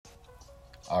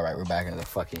Alright, we're back into the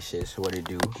fucking shit. So what it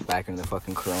do? Back into the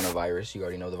fucking coronavirus. You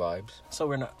already know the vibes. So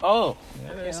we're not... Oh!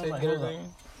 Yeah, Okay, say I'm like, good hold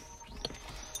thing.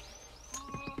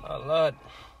 Oh, Lord.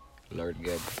 Lord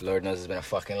good. Lord knows it's been a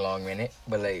fucking long minute.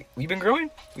 But like, we've been growing.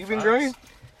 We've been growing.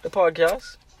 The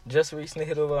podcast just recently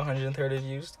hit over 130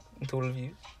 views in total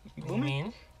views. You You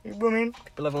mean? You booming.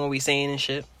 People loving what we saying and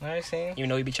shit. Know what I'm saying? Even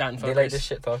though we be chatting for They like this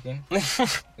shit talking. We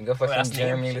got fucking that's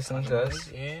Jeremy name. listening to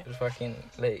us. Yeah. Just fucking,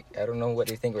 like, I don't know what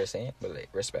they think we're saying, but like,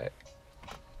 respect.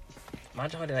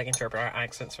 Imagine how they like interpret our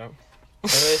accents from. You know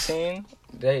what I'm saying?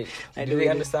 They, I do do they it.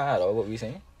 understand at all what we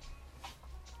saying?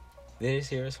 They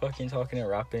just hear us fucking talking and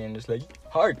rapping and just like,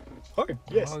 hard,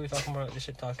 yes. How we talking about the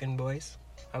shit talking boys?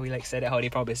 How we like said it, how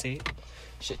they probably say it.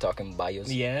 Shit talking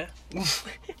bios. Yeah.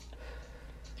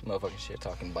 Motherfucking shit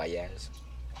talking bias.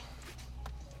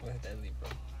 What's deadly, bro?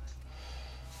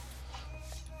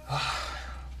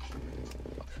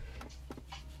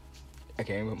 I can't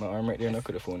even put my arm right there and I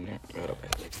could have phone there. Right up. I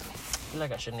feel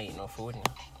like I shouldn't eat no food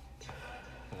now.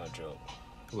 No joke.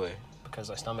 What? Because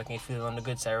my stomach ain't feeling on the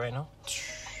good side right now.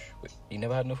 Wait, you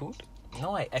never had no food?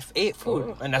 No, I ate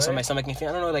food. Oh, and that's why right. my stomach ain't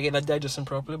feeling. I don't know, like it's not digesting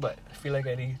properly, but I feel like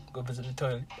I need to go visit the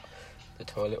toilet. The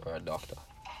toilet or a doctor?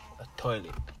 A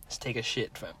toilet. Let's take a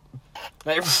shit, fam.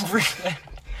 Like,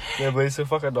 Yeah, but it's a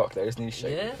fucking doctor. I just need to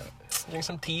shake yeah. it. Drink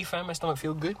some tea, fam. My stomach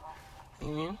feel good. You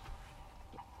know what I mean?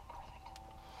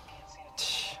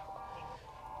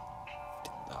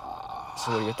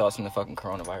 So what are your thoughts on the fucking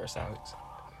coronavirus, Alex?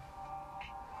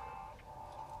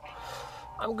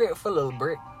 I'm grateful for a little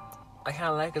break. I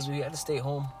kind of like because we had to stay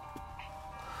home.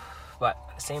 But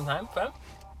at the same time, fam,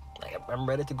 like I'm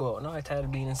ready to go out now. I'm tired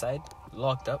of being inside,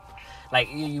 locked up. Like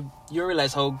you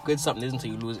realize how good something is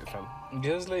until you lose it, fam.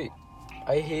 Just like,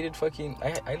 I hated fucking,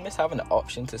 I miss having the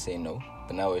option to say no,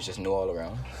 but now it's just no all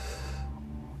around.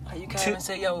 How you can't even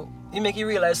say, yo, you make you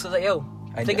realize, cause like, yo,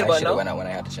 I think should about have now. went out when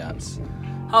I had the chance.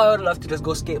 How I would love to just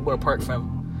go skateboard park,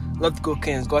 fam. Love to go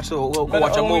Kings, go watch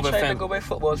a movie, to fam. go by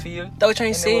football field. That what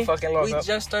I'm trying to And then we'll say. fucking lock We up.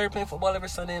 just started playing football every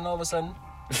Sunday, and all of a sudden,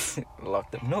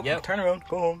 Locked up. Nope. Yep. Turn around.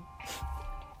 Go home.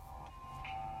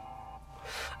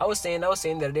 I was saying the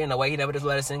other day, and why he never just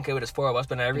let us in, cause with us 4 of us,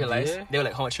 but then I realized Yeah. they were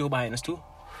like, how much you buying us too?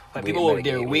 Like Waiting people by over the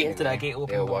there gate, waiting till that gate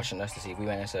open. They were bro. watching us to see if we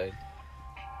went inside.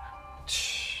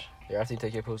 Here, after you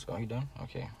take your post, you done?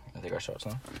 Okay. I take our shots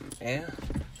now. Yeah.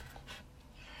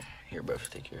 Here, bro,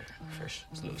 take your first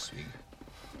little swig.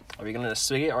 Are we gonna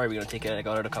swig it, or are we gonna take it like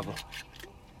out of the couple?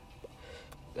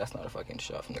 That's not a fucking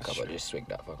shot from the cup. I just swig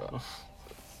that fuck up.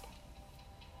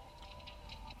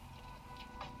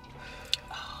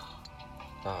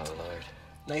 Oh, Lord.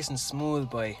 Nice and smooth,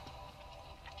 boy.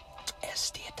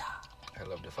 Estate. I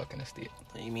love the fucking estate.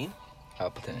 What you mean? I'll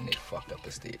pretend they fucked up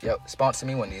estate. Yo, sponsor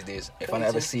me one of these days. If I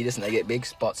ever see this and I get big,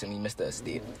 sponsor me, Mr.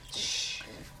 Estate.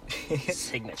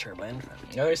 Signature blend.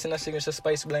 You ever seen that signature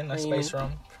spice blend? That spice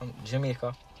rum from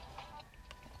Jamaica?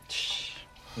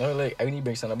 No, like, I need to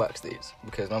bring something backstage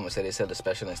because Mama said they sell the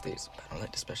special in States. But I don't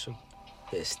like the special.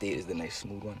 The estate is the nice,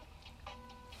 smooth one.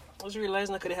 I was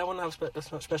realizing I could have one have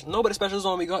special. No, but the special is the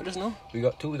one we got just now. We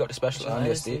got two. We got the special and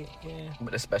the estate. Yeah.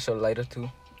 But the special lighter too.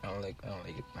 I don't like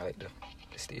it. I like the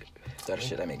estate. That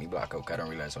shit that make me black out. I don't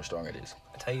realize how strong it is.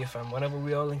 I tell you, fam, whenever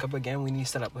we all link up again, we need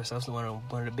to set up ourselves one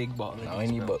of the big bottles. I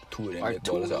need about two of them Or big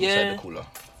two, bottles yeah. outside the cooler.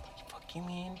 Fuck you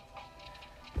mean?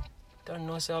 Don't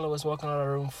know, see all of us walking out of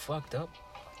the room fucked up.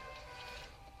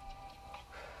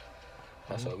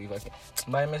 That's all we fucking.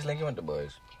 But I miss linking with the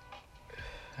boys.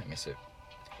 I miss it.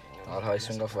 All high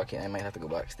soon go fucking. I might have to go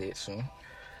backstage soon.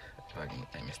 Fucking,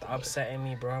 I miss the boys. Upsetting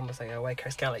me, bro. I'm just like, why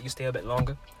can't I let you stay a bit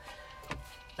longer?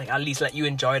 Like, at least let you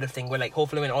enjoy the thing. Where, like,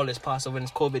 hopefully when all this passes off, when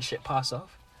this COVID shit pass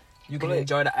off, you can But, like,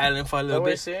 enjoy the island for a little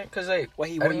bit. Cause like, Why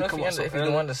he I don't you know if come you, out so if you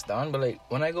early? don't understand, but like,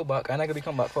 when I go back, I'm not gonna be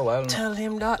come back for a while. Tell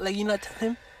him that. Like, you not tell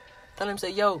him. Tell him,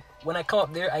 say, yo, when I come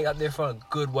up there, I got there for a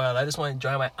good while. I just want to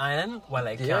enjoy my island while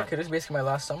I can. Yeah, cause it's basically my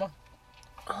last summer.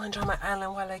 I want to enjoy my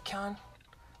island while I can.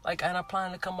 Like, I'm not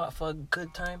planning to come back for a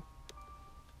good time.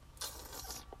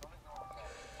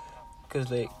 Cause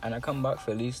like, and I come back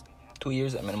for at least 2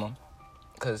 years at minimum.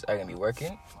 Cause I can be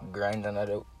working, grinding that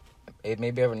out. It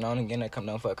maybe every now and again I come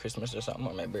down for a Christmas or something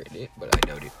or my birthday, but I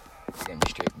doubt it. It's gonna be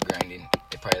straight grinding.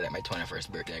 It probably like my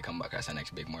 21st birthday I come back. That's the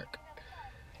next big mark.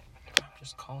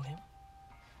 Just call him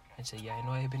and say, yeah, I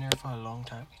know I've been here for a long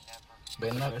time.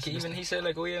 But not, even he said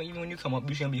like, oh yeah, even when you come up,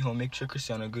 you should be home. Make sure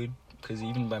Cristiano good. Cause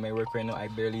even by my work right now, I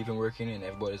barely even working, and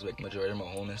everybody's like majority of them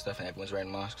are home and stuff, and everyone's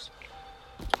wearing masks.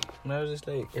 And I was just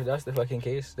like, if that's the fucking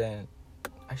case, then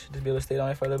I should just be able to stay down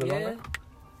here for a little bit longer.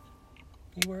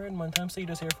 You were in one time, so you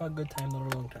just here for a good time,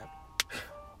 not a long time.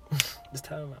 Just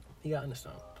tell him that. You gotta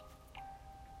understand.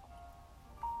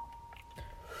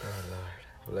 Oh Lord.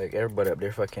 Like, everybody up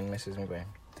there fucking misses me, man.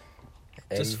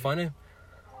 Just funny.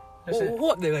 That's it.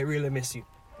 What they like really miss you?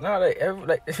 No,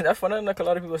 like that's funny. Like, a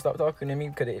lot of people stopped talking to me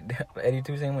because Eddie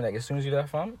too saying, like, as soon as you left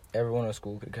from, everyone in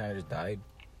school kind of just died.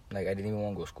 Like, I didn't even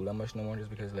want to go to school that much no more, just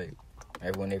because, like,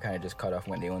 everyone there kind of just cut off,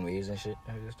 went their own ways and shit.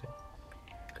 I was just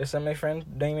like, cause some of my friends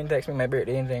don't even text me my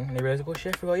birthday and thing, and they realize, oh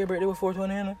shit, I forgot your birthday was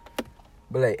 420.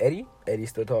 But like Eddie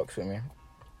still talks with me.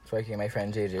 So I came, my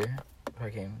friend JJ,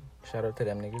 shout out to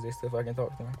them niggas, they still fucking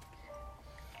talk to me.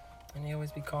 And they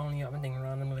always be calling you up and thinking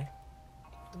randomly.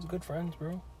 Those good friends,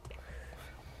 bro.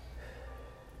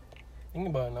 Think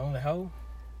about it now, like how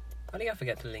do you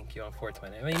forget to link you on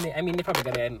 420? I mean, they probably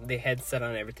got their head set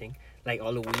on everything, like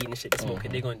all the weed and shit they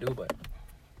smoking. They gonna do, but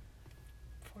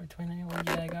 420, what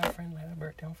you that guy friend like a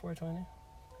birthday on 420?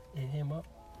 Hit him up,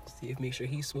 make sure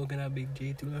he's smoking that big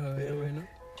J2 right now.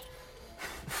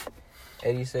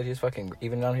 Eddie said his fucking,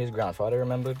 even on his grandfather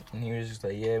remembered, and he was just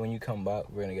like, yeah, when you come back,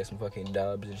 we're gonna get some fucking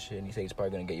dubs and shit. And he said he's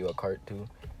probably gonna get you a cart too.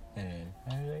 And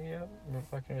I was like, yeah,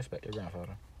 fucking respect your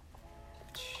grandfather.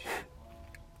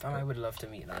 I would love to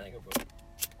meet that nigga,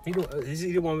 bro. Is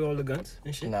he the one with all the guns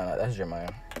and shit? No, that's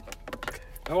Jeremiah.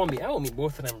 I want to meet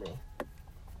both of them, bro.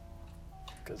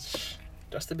 Cause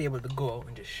just to be able to go out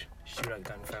and just shoot a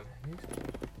gun, fam.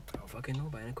 I don't fucking know,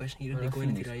 but any question, you don't go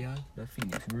into that yard. That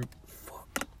Phoenix group.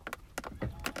 Fuck.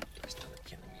 That's not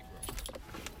killing me,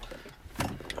 bro.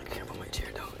 I can't put my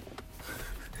chair down.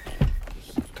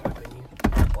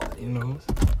 No.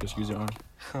 Just use your arm.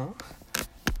 Huh?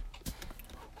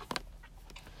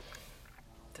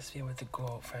 Just be able to go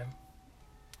out, fam.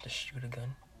 Just shoot a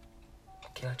gun.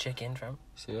 Kill a chicken, fam.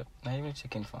 See that? Not even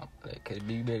chicken, fam. Like, cause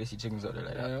you barely see chickens out there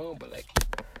like that. I know, but like,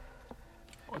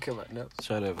 okay, like that.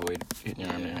 Try to avoid hitting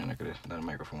your arm there and look at it. Not a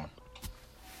microphone.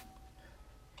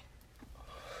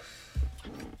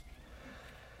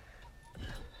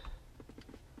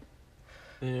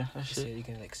 Yeah, that's You shit. say you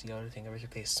can like see all the thing. Every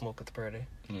place smoke with the birthday.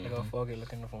 Mm-hmm. Like, oh fuck it,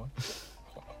 look in the phone.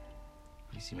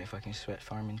 You see my fucking sweat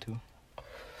farming too?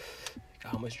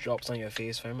 How much drops on your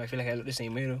face, fam? I feel like I look the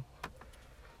same way though.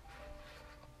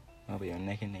 I'll be your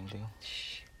neck and thing too.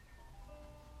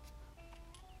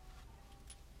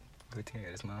 Good thing I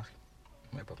got this mask.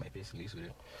 I might put my face at least with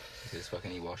it. Because it's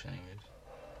fucking e-wash anyways.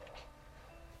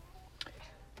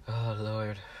 Oh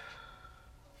Lord.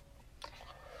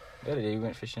 The other day we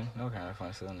went fishing. No kind of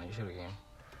fun, so you should have came.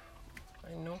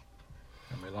 I know.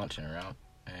 And we're launching around,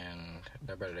 and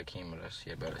that brother that came with us,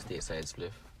 he had brought a stateside spliff,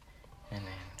 and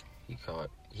then he caught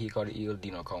an eel.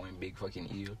 Dino caught one big fucking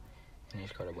eel, and he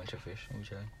just caught a bunch of fish. And we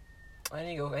tried.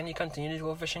 And you continue to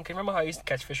go fishing. Can you remember how I used to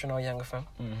catch fish when I was younger, fam?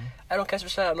 Mm-hmm. I don't catch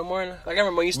fish like that no more. Like, I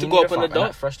remember I used to go up on the dock.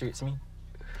 That frustrates me.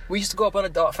 We used to go up on the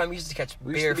dock, fam. We used to catch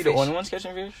We bare used to be fish. the only ones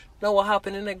catching fish. No, what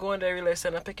happened? And I go in there, I realized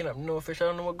that I'm picking up no fish. I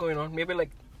don't know what's going on. Maybe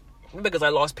because I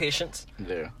lost patience.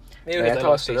 Yeah. Maybe I because I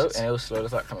lost tossed it out, patience. and it was slow to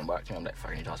start coming back to me. I'm like,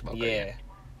 fucking, you toss it back. Yeah.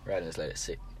 Rather than just let it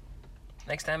sit.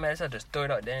 Next time, man, I just throw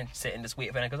it out there and sit and just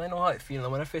wait for it. Because I know how it feels.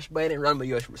 When a fish bite and run, but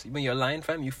when you're lying,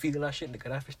 fam, you feel that shit. Look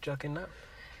at that fish chucking that.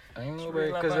 I know, It's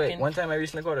really because like one time I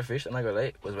recently caught a fish, I'm not gonna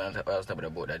lie, was when I was top of the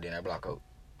boat that day and I block out.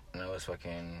 And I was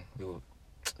we were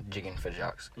jigging for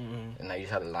jacks. Mm-hmm. And I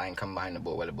just had a line come behind the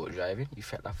boat while the boat driving. You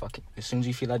felt that fucking, as soon as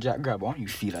you feel that jack grab on, you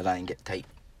feel that line get tight.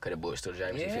 Because the boat's still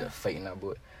driving, so you feel like fighting that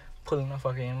boat. Pulling that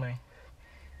fucker in, man.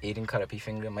 Aiden cut up his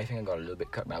finger. My finger got a little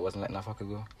bit cut, but I wasn't letting that fucker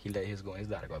go. He let his go, and his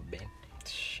dad got bent.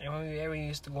 And when we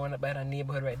used to go on by that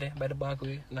neighborhood right there, by the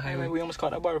Barclay, on the highway. We almost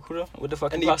caught that barracuda with the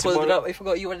fucking And he plastic pulled it bottle. up. I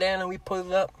forgot you were there and we pulled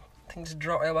it up. Things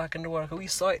dropped right back in the water. Cause we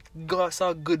saw it. God saw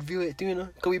a good view of it too, you know.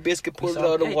 Cause we basically pulled it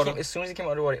out of the water. As soon as he came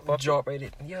out of the water, it popped. Drop right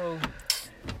in. Yo.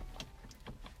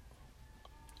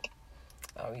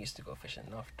 Oh, we used to go fishing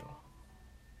enough too.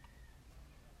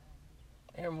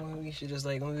 I remember when we used to just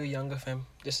when we were younger, fam,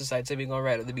 just decide to be gonna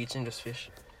ride at the beach and just fish.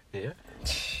 Yeah.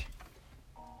 It's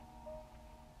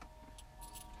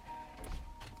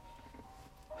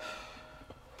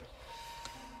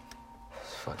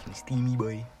fucking steamy,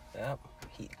 boy. Yep.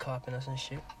 Heat copping us and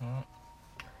shit. I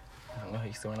don't know how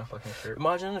he's still in a fucking shirt.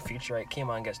 Imagine in the future, right? Came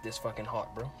on gets this fucking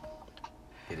hot, bro.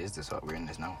 It is this hot. We're in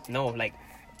this now. No,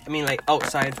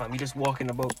 outside, fam. You just walking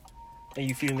about and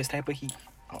you feeling this type of heat.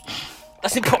 Oh.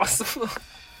 That's impossible.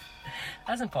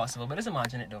 That's impossible, but let's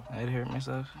imagine it though. I'd hear it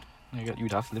myself.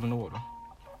 You'd have to live in the water.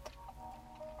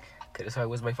 Cause that's how it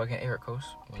was by fucking Air Coast.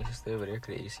 We used to stay over there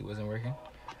because the AC wasn't working.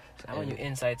 So I want you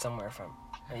inside somewhere, fam.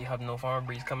 And you have no farm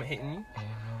breeze coming hitting you. Yeah,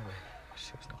 no way.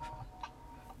 Shit was not fun.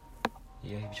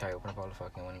 Yeah, you try to open up all the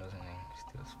fucking windows and then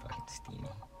still it's fucking steamy.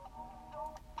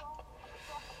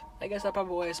 I guess that's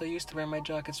probably why I'm so used to wearing my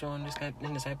jackets around this kind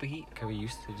in this type of heat. Cause we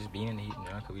used to just being in the heat, you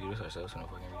know? Cause we do this ourselves for no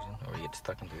fucking reason. Or we get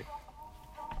stuck into it.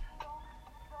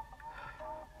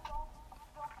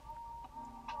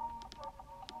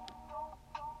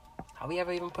 Have we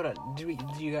ever even put up? Did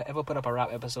you ever put up a rap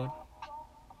episode?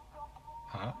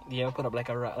 Huh? Did you ever put up like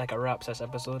a rap sesh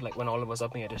episode, like when all of us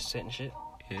up in here just sit and shit?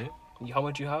 Yeah. How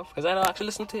much you have? Because I don't actually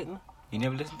listen to it. No? You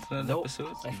never listened to those Nope.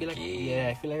 episodes? I feel like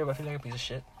I feel like a piece of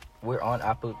shit. We're on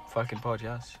Apple fucking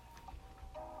podcasts.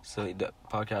 So the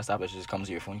podcast app just comes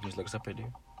to your phone. You can just look us up right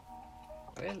there.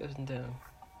 I listen to them.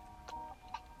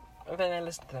 I think I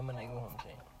listen to them when I go home.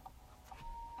 Thing.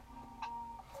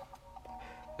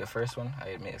 The first one, I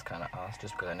admit, is kind of ass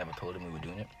just because I never told them we were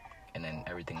doing it. And then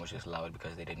everything was just loud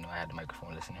because they didn't know I had the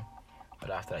microphone listening.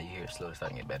 But after that, you hear it slowly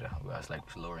starting to get better. Where I was like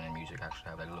lowering the music, actually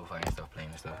have like lo-fi and stuff playing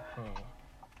and stuff.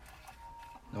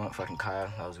 The one fucking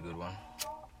Kyle, that was a good one.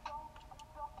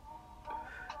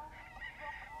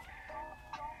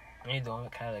 I need the one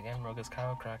with Kyle again, bro, because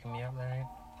Kyle cracking me up that night.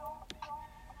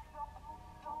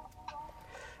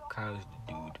 Kyle's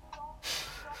the dude.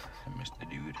 I miss the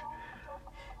dude.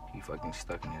 He fucking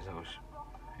stuck in his house.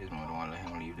 His mom don't want to let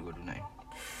him leave to go do nothing.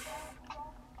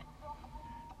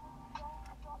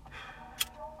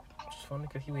 It's funny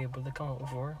because he was able to come out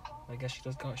before. I guess she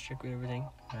just got strict with everything.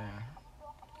 Yeah.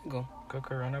 Go. Good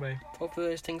Corona, babe. Hopefully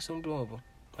this thing soon blow over.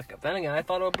 Like, then again, I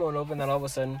thought it was blowing over, and then all of a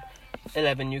sudden,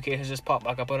 11 new cases just popped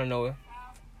back up out of nowhere.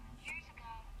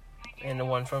 And the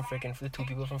one from the 2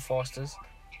 people from Foster's.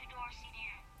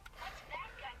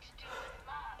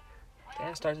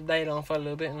 Yeah, started to die down for a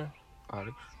little bit now.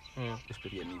 Alex, just to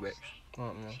get me wet. Oh,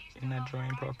 no. Isn't that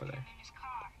drying properly?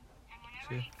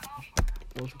 See?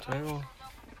 What's the time?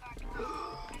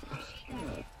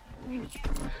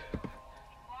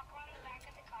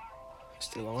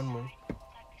 Still on, man.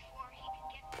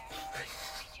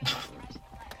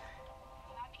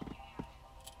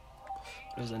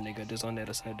 There's a nigga just on the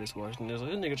other side just watching this.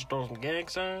 This nigga just throw some gang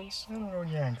signs. I don't know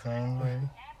gang signs, like.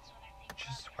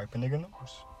 Just wipe a nigga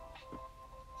nose.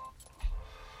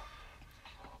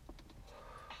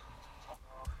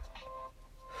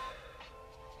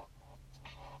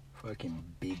 Fucking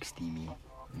big steamy.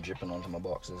 Dripping onto my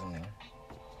boxes in there.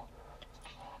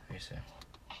 Here you see.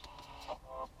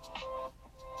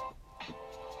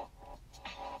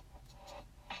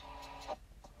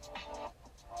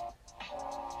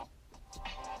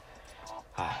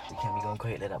 We can't be going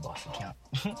quiet like that, boss. We can't.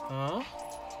 Huh?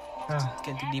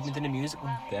 Getting too deep into the music,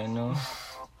 man. I know.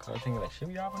 Cause I was thinking like, should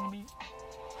we rap on the beat?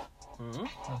 Hmm?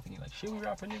 I was thinking like, should we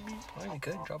rap on the beat? Well, we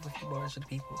could drop a few bars to the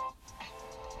people.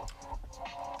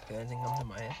 If anything comes to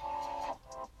my head.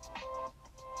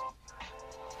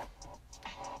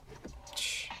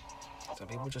 Some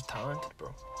people just talented,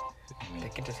 bro. They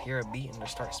can just hear a beat and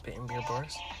just start spitting beer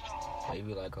bars.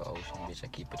 Baby like an ocean, bitch. I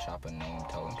keep a chopper, no I'm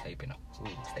towing, taping up. Ooh,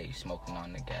 stay smoking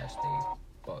on the gas, stay.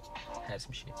 But had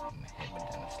some shit in my head,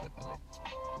 but then I slipped my lip.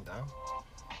 Damn.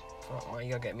 Fuck, man,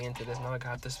 you gotta get me into this. Now I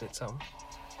got to spit something.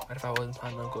 What if I wasn't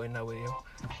planning on going that way, yo?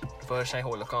 First, I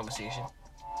hold a conversation.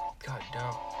 God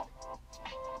damn.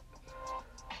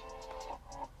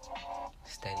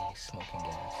 Steady smoking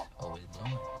gas, always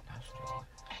blowing. That's what it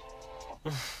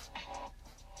was.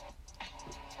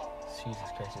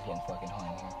 Jesus Christ, it's getting fucking hot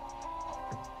in here.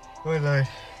 Oh Lord.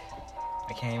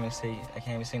 I can't even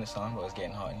sing the song, but it's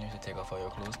getting hot in here. So take off all your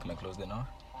clothes. Can my clothes get off?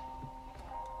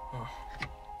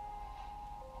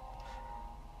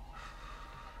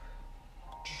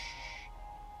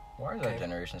 Why is our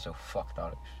generation so fucked,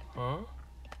 Alex? Huh?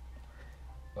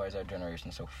 Why is our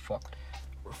generation so fucked?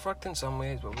 We're fucked in some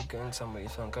ways, but we're good in some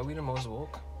ways. Cause we the most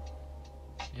woke.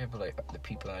 Yeah, but like the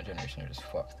people in our generation are just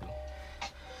fucked too.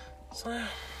 So, I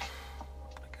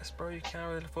guess, bro, you can't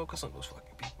really focus on those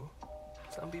fucking people.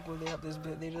 Some people, they have this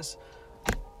bit, they just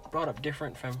brought up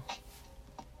different from.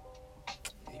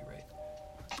 Yeah, you're right.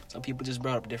 Some people just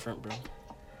brought up different, bro.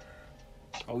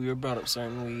 Oh, we were brought up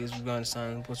certain ways. We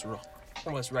understand what's wrong,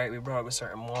 what's right. We brought up with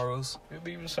certain morals.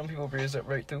 Maybe even some people raised up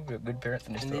right too. We're good parents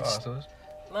and they're still assholes.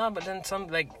 Nah, but then some,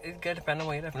 like, it gotta depend on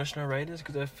what your definition of right is.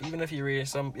 Because even if you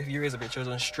raise up your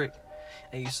children strict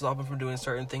and you stop them from doing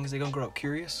certain things, they're gonna grow up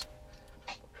curious.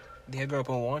 They grow up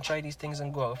and want to try these things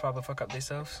and go out and probably fuck up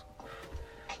themselves.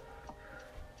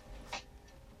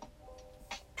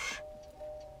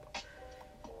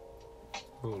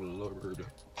 Oh Lord.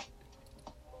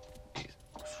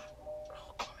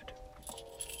 Oh God.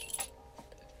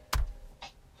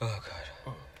 Oh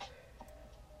God.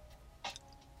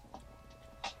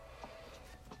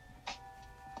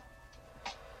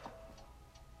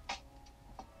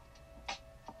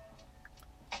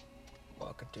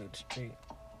 Walking through the street,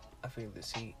 I feel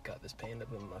this heat, got this pain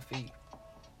up in my feet.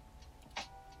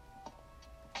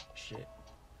 Shit.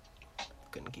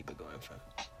 Couldn't keep it going, fam.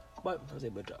 But I was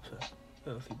able to drop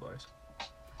a few bars.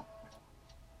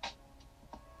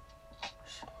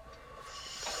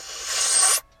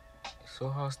 so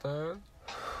hostile.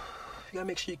 You gotta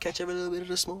make sure you catch every little bit of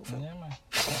the smoke. Fam. Yeah,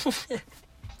 man.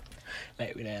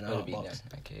 Like, we there in That'll our be box.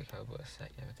 done. Okay, cowboy sack.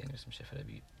 Yeah, I think there's some shit for the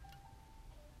beat.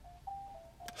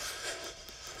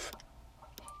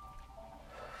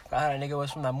 I had a nigga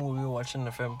was from that movie we were watching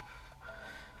the film.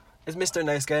 It's Mr.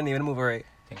 Nice Guy, name in the movie, right?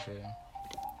 I think so, yeah.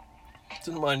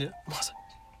 Didn't mind you.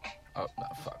 Oh, no,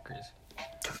 fuck, Chris.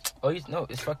 Oh, no,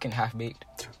 it's fucking Half-Baked.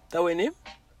 That way name?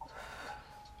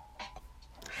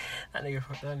 That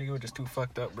nigga was just too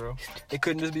fucked up, bro. It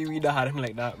couldn't just be we that had him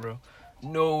like that, bro.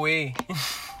 No way.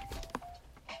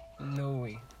 No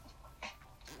way.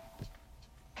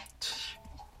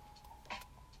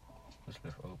 Let's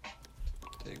lift up.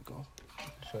 There you go.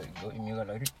 So, you got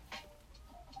like it?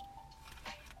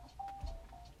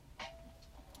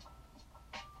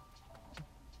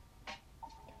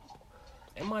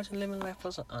 Imagine living life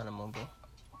as an animal, bro.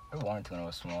 I wanted to when I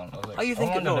was small. I was like, How you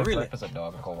think I it- wanted no, to live really? life as a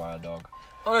dog, like a wild dog.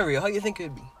 On real, how you think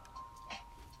it'd be?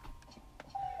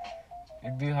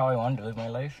 It'd be how I wanted to live my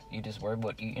life. You just worry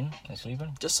about eating and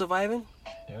sleeping. Just surviving?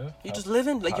 Yeah. You just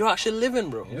living? Like, you're actually living,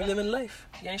 bro. Yeah. You living life.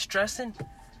 You ain't stressing.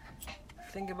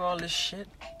 Think about all this shit.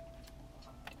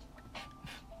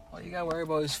 All you gotta worry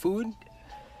about is food.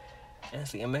 And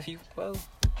sleep. And if you, well,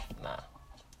 nah.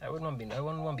 I wouldn't want to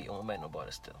be owned by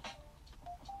nobody still.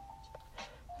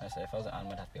 I said, if I was an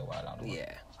animal, I'd have to be a wild animal.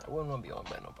 Yeah. I wouldn't want to be owned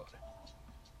by nobody.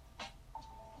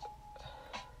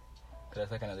 Because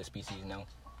that's like another species now.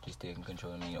 Just taking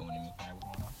control of me, owning me. I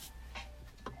wouldn't want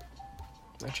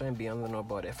I try and be under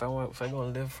nobody. If I gonna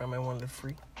live from, I want to live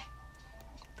free.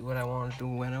 Do what I want to do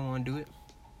when I want to do it.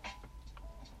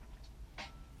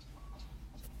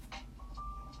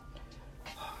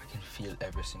 I can feel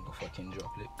every single fucking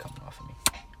droplet coming off of me.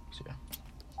 So, yeah.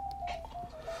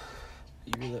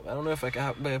 You really, I don't know if I can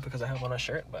have, but because I have on a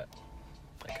shirt, but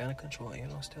I kind of control it, you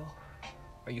know, still.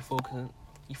 Are you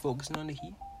focusing on the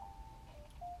heat?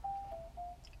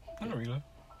 Not really.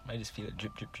 I just feel it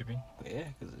drip, drip, dripping. Yeah,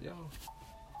 because, yo,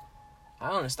 I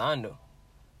understand, though.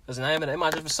 Because now,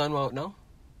 imagine if the sun were out now.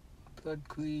 Blood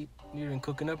clean, you've been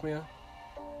cooking up, man.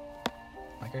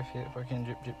 Like, I feel it fucking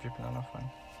drip, drip, dripping on off, man.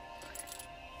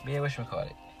 But yeah,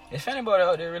 whatchamacallit. If anybody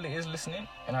out there really is listening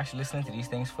and actually listening to these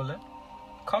things fully,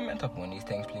 comment up on these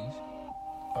things, please.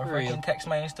 Or For real. fucking text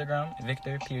my Instagram,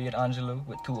 Victor.Angelo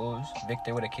with 2 O's,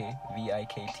 Victor with a K,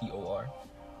 Viktor.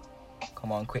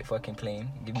 Come on, quit fucking playing.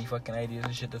 Give me fucking ideas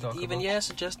and shit to talk Even, about. yeah,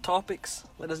 suggest topics.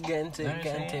 Let us get into Know what I'm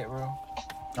saying? it, bro.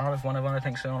 Or if one of them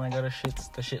thinks so and I got a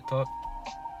shit talk,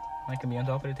 I can be on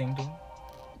top of the thing too.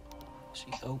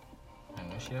 She's out. I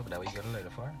know shit, but that way you gotta light a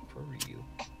fire. For real.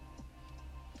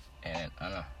 And I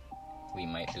know, we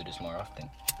might do this more often.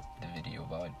 The video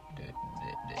about the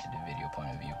video point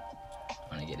of view.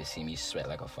 I wanna get to see me sweat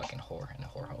like a fucking whore in the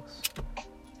whorehouse.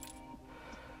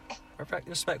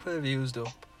 Respect for the views, though.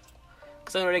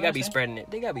 Because I know they gotta be spreading it.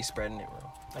 They gotta be spreading it,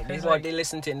 bro. Like, Cause, these like- they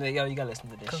listen to it and they, yo, you gotta listen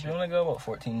to this Because shit. we only got about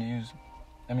 14 views.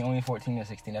 I mean, only 14 or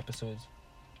 16 episodes.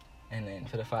 And then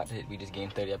for the fact that we just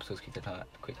gained 30 episodes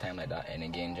quick time like that, and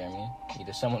then gained Germany,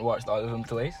 either someone watched all of them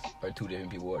twice, or 2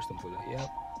 different people watched them fully. Yep.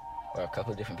 Or a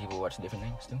couple of different people watched different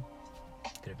things too.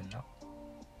 Could have been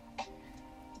that.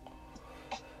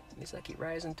 At least I keep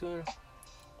rising to it.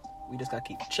 We just gotta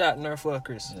keep chatting our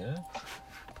fuckers. Yeah.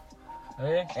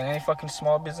 Okay, and any fucking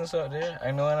small business out there,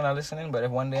 I know I'm not listening, but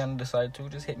if one day I decide to,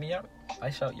 just hit me up. I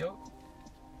shout yo.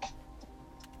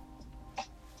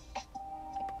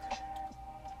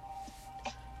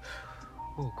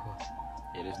 Oh, cool.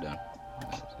 It is done.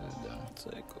 It is done. So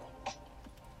cool.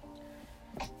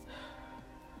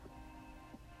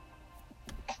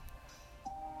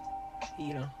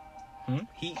 You know.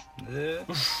 Heat. Yeah.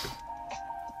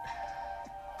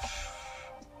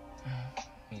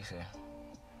 You say,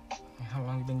 how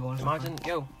long you been going? Imagine,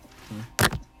 yo.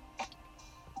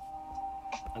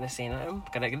 I didn't say nothing.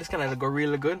 This kind of go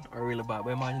really good or really bad.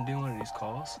 But imagine doing one of these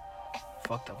calls.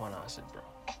 Fucked up on acid, bro.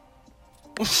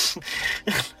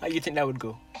 How you think that would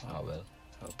go? Oh well.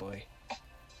 Oh boy.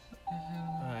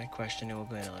 I question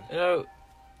what's going on. You know,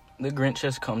 the Grinch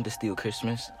has come to steal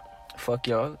Christmas. Fuck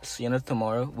y'all. See you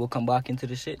tomorrow. We'll come back into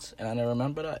the shits. And I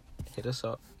remember that. Hit us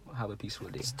up. Have a peaceful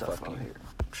day. Stuff Fuck out you. here.